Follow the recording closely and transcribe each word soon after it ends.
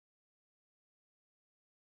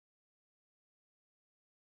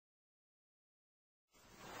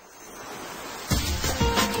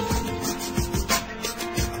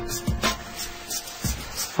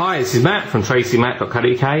Hi, this is Matt from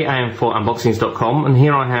tracymatt.co.uk and for unboxings.com, and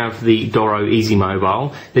here I have the Doro Easy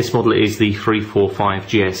Mobile. This model is the 345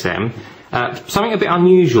 GSM. Something a bit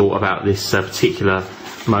unusual about this particular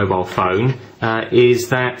mobile phone is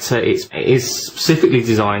that it is specifically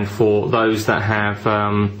designed for those that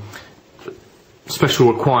have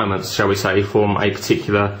special requirements, shall we say, from a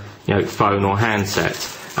particular phone or handset.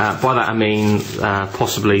 By that I mean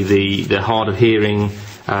possibly the hard of hearing,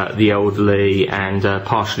 the elderly and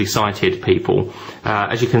partially sighted people.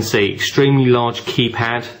 As you can see, extremely large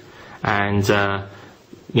keypad and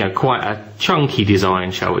quite a chunky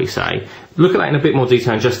design, shall we say. Look at that in a bit more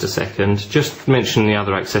detail in just a second. Just mention the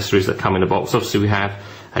other accessories that come in the box. Obviously we have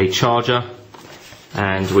a charger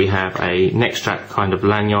and we have a neck strap kind of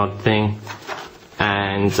lanyard thing,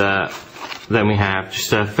 and then we have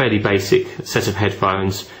just a fairly basic set of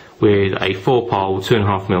headphones with a 4-pole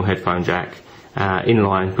 2.5mm headphone jack,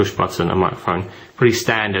 inline push button and microphone. Pretty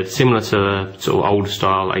standard, similar to sort of old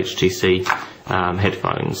style HTC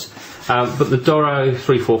headphones. But the Doro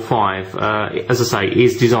 345, as I say,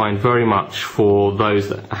 is designed very much for those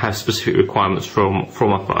that have specific requirements from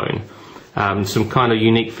a phone. Some kind of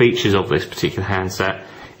unique features of this particular handset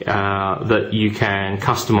that you can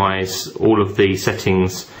customize all of the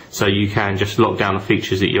settings, so you can just lock down the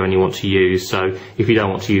features that you only want to use. So if you don't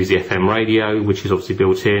want to use the FM radio, which is obviously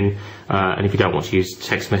built in, and if you don't want to use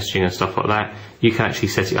text messaging and stuff like that, you can actually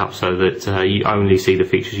set it up so that you only see the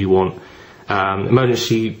features you want.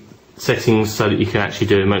 Emergency settings, so that you can actually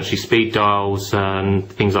do emergency speed dials and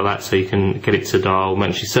things like that, so you can get it to dial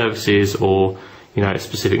emergency services or a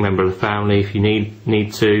specific member of the family if you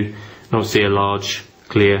need to. And obviously a large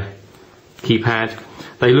clear keypad.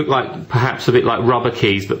 They look like perhaps a bit like rubber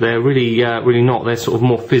keys, but they're really not. They're sort of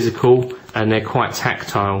more physical and they're quite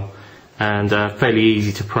tactile and fairly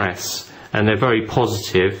easy to press, and they're very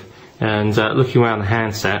positive. And looking around the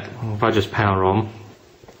handset, if I just power on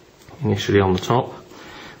initially on the top,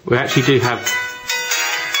 we actually do have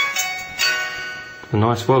a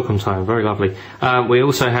nice welcome tone, very lovely. We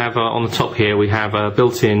also have on the top here, we have a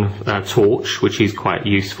built-in torch, which is quite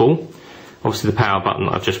useful. Obviously the power button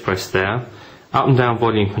that I've just pressed there. Up and down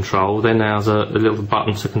volume control. Then there's a little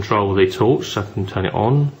button to control the torch, so I can turn it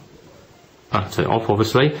on. Turn it off,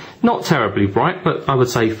 obviously. Not terribly bright, but I would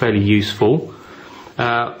say fairly useful.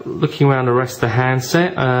 Looking around the rest of the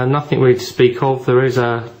handset, nothing really to speak of. There is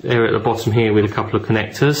a area at the bottom here with a couple of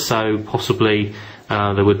connectors, so possibly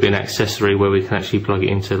there would be an accessory where we can actually plug it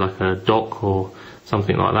into like a dock or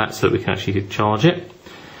something like that, so that we can actually charge it.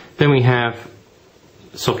 Then we have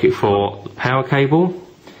socket for the power cable,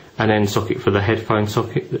 and then socket for the headphone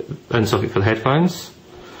socket, and socket for the headphones.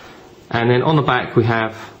 And then on the back we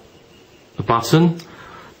have a button.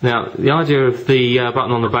 Now the idea of the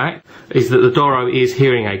button on the back is that the Doro is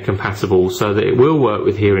hearing aid compatible, so that it will work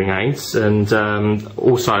with hearing aids, and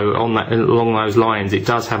also along those lines it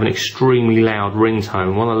does have an extremely loud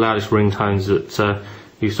ringtone, one of the loudest ringtones that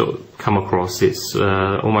you sort of come across. It's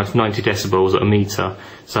almost 90 decibels at a meter,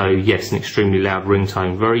 so yes, an extremely loud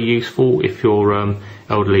ringtone. Very useful if you're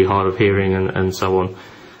elderly, hard of hearing and so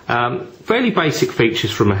on. Fairly basic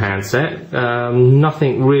features from a handset,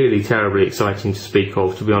 nothing really terribly exciting to speak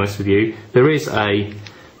of, to be honest with you. There is a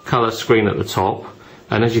colour screen at the top,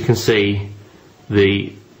 and as you can see,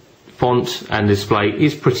 the font and display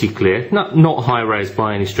is pretty clear. Not high res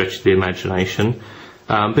by any stretch of the imagination.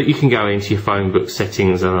 But you can go into your phone book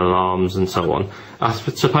settings and alarms and so on. I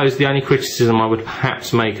suppose the only criticism I would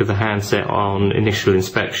perhaps make of the handset on initial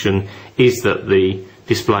inspection is that the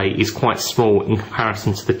display is quite small in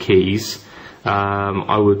comparison to the keys.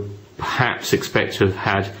 I would perhaps expect to have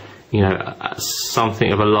had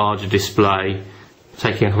something of a larger display,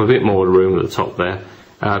 taking up a bit more room at the top there.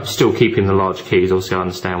 Still keeping the large keys. Obviously I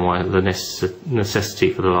understand why the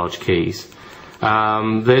necessity for the large keys.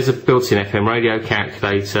 There's a built-in FM radio,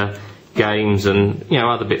 calculator, games and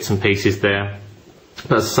other bits and pieces there.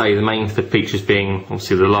 But as I say, the main features being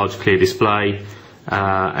obviously the large clear display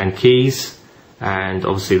and keys, and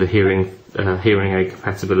obviously the hearing aid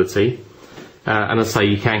compatibility. And as I say,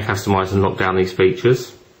 you can customise and lock down these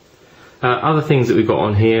features. Other things that we've got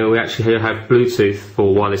on here, we actually have Bluetooth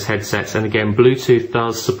for wireless headsets, and again Bluetooth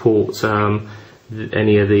does support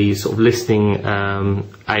any of these sort of listening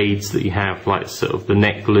aids that you have, like sort of the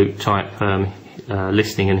neck loop type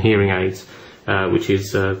listening and hearing aids, which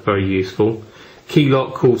is very useful. Key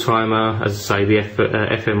lock, call timer, as I say, the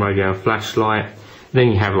FM radio and flashlight. Then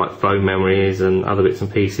you have like phone memories and other bits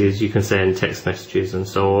and pieces. You can send text messages and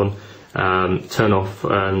so on. Turn off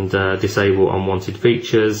and disable unwanted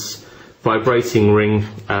features. Vibrating ring,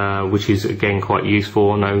 which is again quite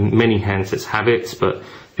useful. I know many handsets have it, but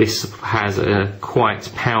This has a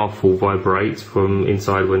quite powerful vibrate from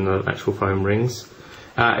inside when the actual phone rings.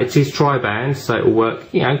 It is tri-band, so it will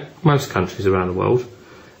work, most countries around the world.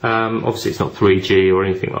 Obviously it's not 3G or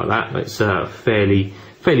anything like that, but it's a fairly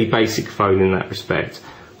basic phone in that respect.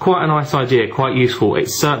 Quite a nice idea, quite useful.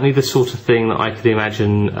 It's certainly the sort of thing that I could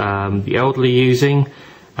imagine the elderly using.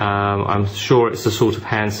 I'm sure it's the sort of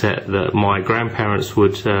handset that my grandparents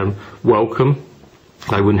would welcome.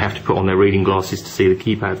 They wouldn't have to put on their reading glasses to see the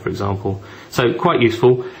keypad, for example. So quite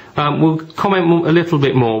useful. We'll comment a little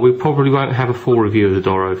bit more. We probably won't have a full review of the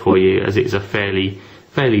Doro for you, as it's a fairly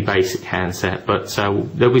basic handset, but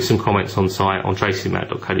there'll be some comments on site on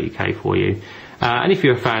tracymac.co.uk for you. And if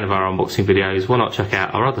you're a fan of our unboxing videos, why not check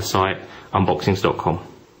out our other site, unboxings.com.